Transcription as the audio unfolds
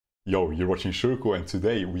Yo, you're watching Shurko, and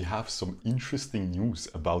today we have some interesting news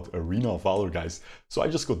about Arena of Valor, guys. So I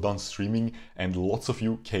just got done streaming, and lots of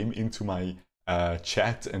you came into my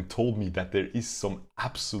chat and told me that there is some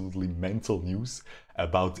absolutely mental news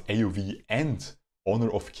about AOV and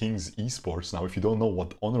Honor of Kings esports. Now, if you don't know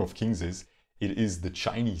what Honor of Kings is, it is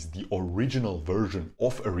the original version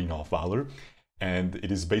of Arena of Valor. And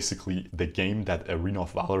it is basically the game that Arena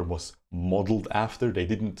of Valor was modeled after. They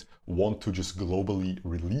didn't want to just globally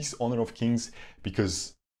release Honor of Kings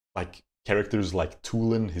because like characters like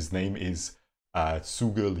Tulin, his name is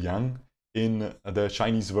Zhuge Liang in the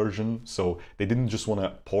Chinese version. So they didn't just want to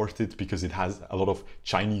port it because it has a lot of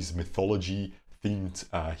Chinese mythology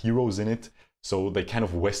themed heroes in it. So they kind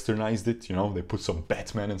of westernized it, you know, they put some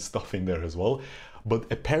Batman and stuff in there as well.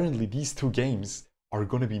 But apparently these two games are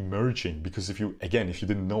going to be merging because if you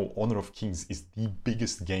didn't know, Honor of Kings is the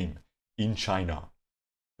biggest game in China.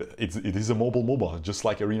 It is a mobile MOBA, just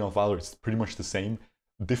like Arena of Valor. It's pretty much the same.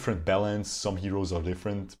 Different balance, some heroes are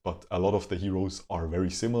different, but a lot of the heroes are very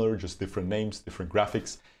similar, just different names, different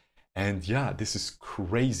graphics. And yeah, this is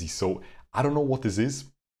crazy. So I don't know what this is.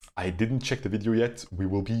 I didn't check the video yet. We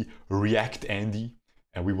will be React Andy,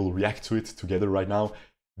 and we will react to it together right now.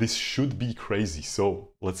 This should be crazy.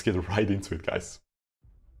 So let's get right into it, guys.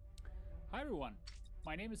 Hi everyone,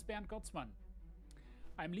 my name is Bernd Gottsmann.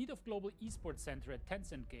 I'm lead of Global Esports Center at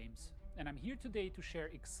Tencent Games, and I'm here today to share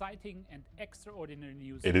exciting and extraordinary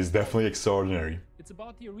news. It is definitely extraordinary. It's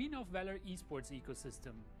about the Arena of Valor esports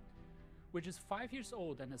ecosystem, which is 5 years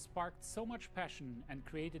old and has sparked so much passion and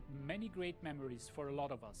created many great memories for a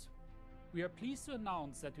lot of us. We are pleased to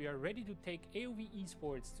announce that we are ready to take AOV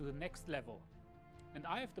esports to the next level. And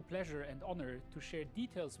I have the pleasure and honor to share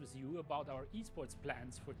details with you about our esports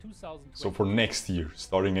plans for 2020. So for next year,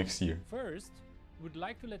 starting next year. First, we would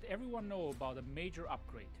like to let everyone know about a major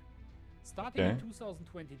upgrade. Starting in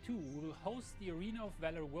 2022, we will host the Arena of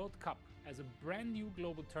Valor World Cup as a brand new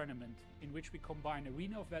global tournament in which we combine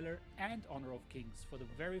Arena of Valor and Honor of Kings for the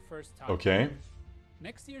very first time. Okay.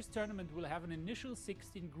 Next year's tournament will have an initial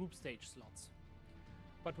 16 group stage slots.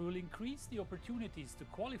 But we will increase the opportunities to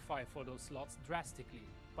qualify for those slots drastically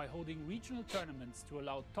by holding regional tournaments to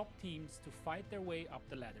allow top teams to fight their way up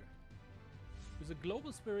the ladder. With a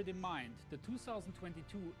global spirit in mind, the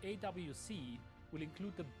 2022 AWC will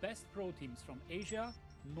include the best pro teams from Asia,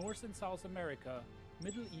 North and South America,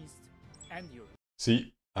 Middle East, and Europe.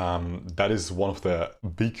 See, that is one of the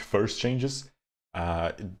big first changes.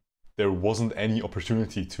 There wasn't any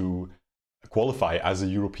opportunity to qualify as a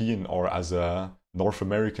European or as a North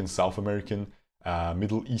American, South American,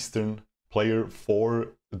 Middle Eastern player for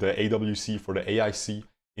the AWC, for the AIC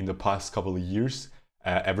in the past couple of years,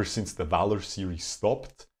 ever since the Valor series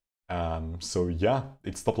stopped. So yeah,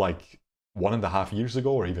 it stopped like 1.5 years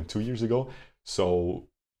ago or even 2 years ago. So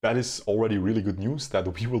that is already really good news that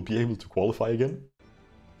we will be able to qualify again.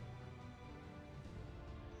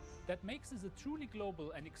 That makes this a truly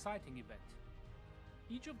global and exciting event.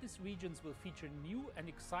 Each of these regions will feature new and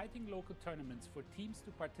exciting local tournaments for teams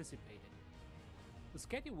to participate in. The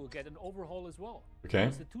schedule will get an overhaul as well. Okay.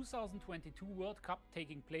 With the 2022 World Cup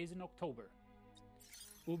taking place in October.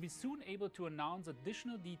 We'll be soon able to announce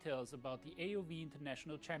additional details about the AOV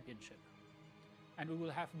International Championship. And we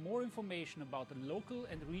will have more information about the local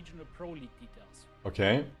and regional Pro League details.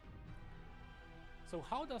 Okay. So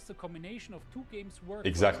how does the combination of two games work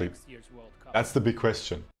exactly for next year's World Cup? That's the big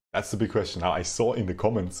question. That's the big question. Now, I saw in the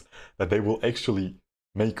comments that they will actually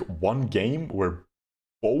make one game where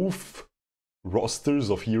both rosters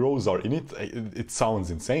of heroes are in it. It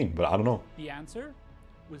sounds insane, but I don't know. The answer?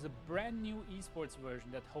 With a brand new esports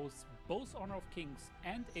version that hosts both Honor of Kings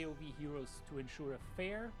and AOV heroes to ensure a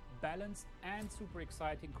fair, balanced, and super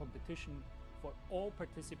exciting competition for all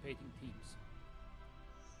participating teams.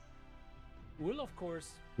 We'll, of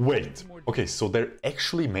course... Wait, okay, so they're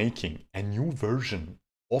actually making a new version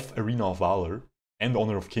of Arena of Valor and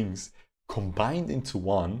Honor of Kings combined into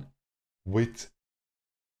one with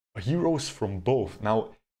heroes from both.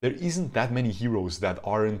 Now, there isn't that many heroes that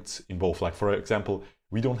aren't in both. Like, for example,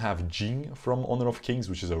 we don't have Jing from Honor of Kings,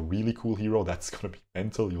 which is a really cool hero. That's gonna be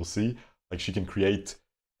mental, you'll see. Like, she can create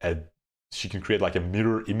like a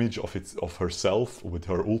mirror image of herself with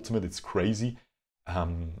her ultimate. It's crazy.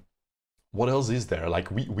 What else is there? Like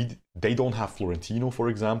they don't have Florentino, for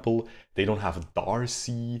example. They don't have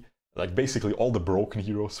Darcy. Like basically all the broken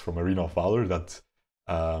heroes from Arena of Valor that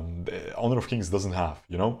Honor of Kings doesn't have,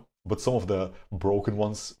 you know. But some of the broken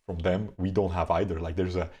ones from them we don't have either. Like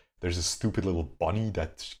there's a stupid little bunny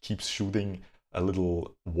that keeps shooting a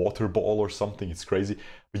little water ball or something. It's crazy.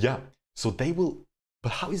 But yeah, so they will.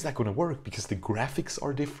 But how is that going to work? Because the graphics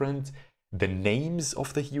are different. The names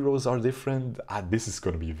of the heroes are different. This is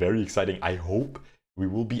going to be very exciting. I hope we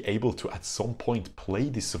will be able to at some point play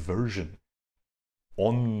this version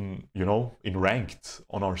on, you know, in ranked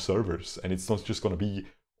on our servers, and it's not just going to be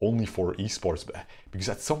only for esports, because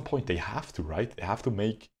at some point they have to, right? They have to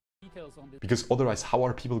make, because otherwise how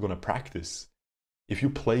are people going to practice? If you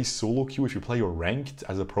play solo queue, if you play your ranked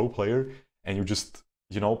as a pro player and you just,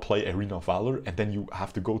 you know, play Arena of Valor, and then you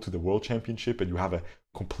have to go to the World Championship and you have a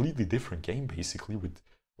completely different game basically with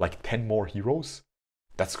like 10 more heroes,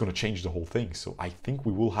 that's going to change the whole thing. So I think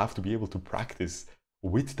we will have to be able to practice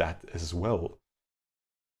with that as well.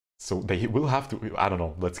 So they will have to, I don't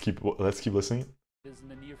know, let's keep listening. In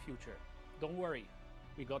the near future. Don't worry,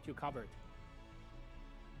 we got you covered.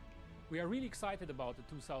 We are really excited about the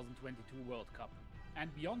 2022 World Cup,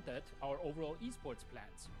 and beyond that, our overall esports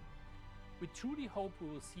plans. We truly hope we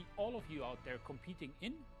will see all of you out there competing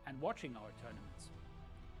in and watching our tournaments.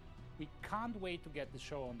 We can't wait to get the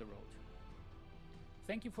show on the road.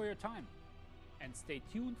 Thank you for your time, and stay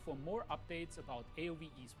tuned for more updates about AOV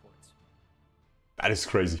Esports. That is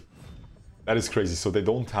crazy. That is crazy. So they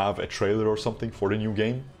don't have a trailer or something for the new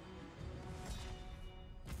game?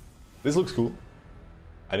 This looks cool.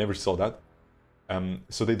 I never saw that.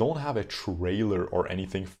 So they don't have a trailer or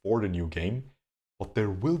anything for the new game, but there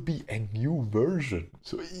will be a new version.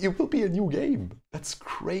 So it will be a new game. That's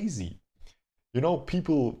crazy. You know,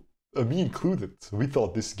 people, me included, we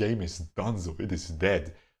thought this game is done, so it is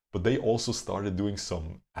dead. But they also started doing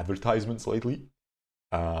some advertisements lately.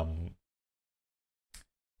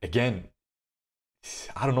 Again,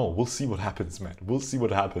 I don't know, we'll see what happens, man. We'll see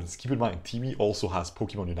what happens. Keep in mind, Teamy also has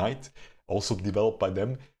Pokemon Unite, also developed by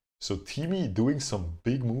them. So Teamy doing some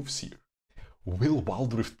big moves here. Will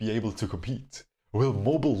Wild Rift be able to compete? Will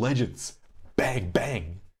Mobile Legends, bang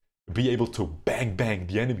bang, be able to bang bang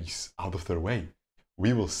the enemies out of their way?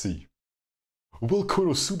 We will see. Will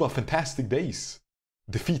Kurosuba Fantastic Days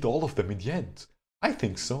defeat all of them in the end? I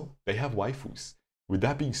think so. They have waifus. With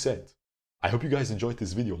that being said, I hope you guys enjoyed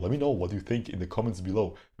this video. Let me know what you think in the comments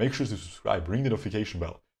below. Make sure to subscribe, ring the notification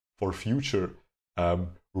bell for future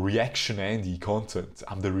Reaction Andy content.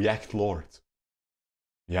 I'm the React Lord.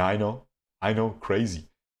 Yeah, I know, crazy.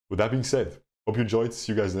 With that being said, hope you enjoyed.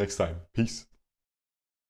 See you guys next time. Peace.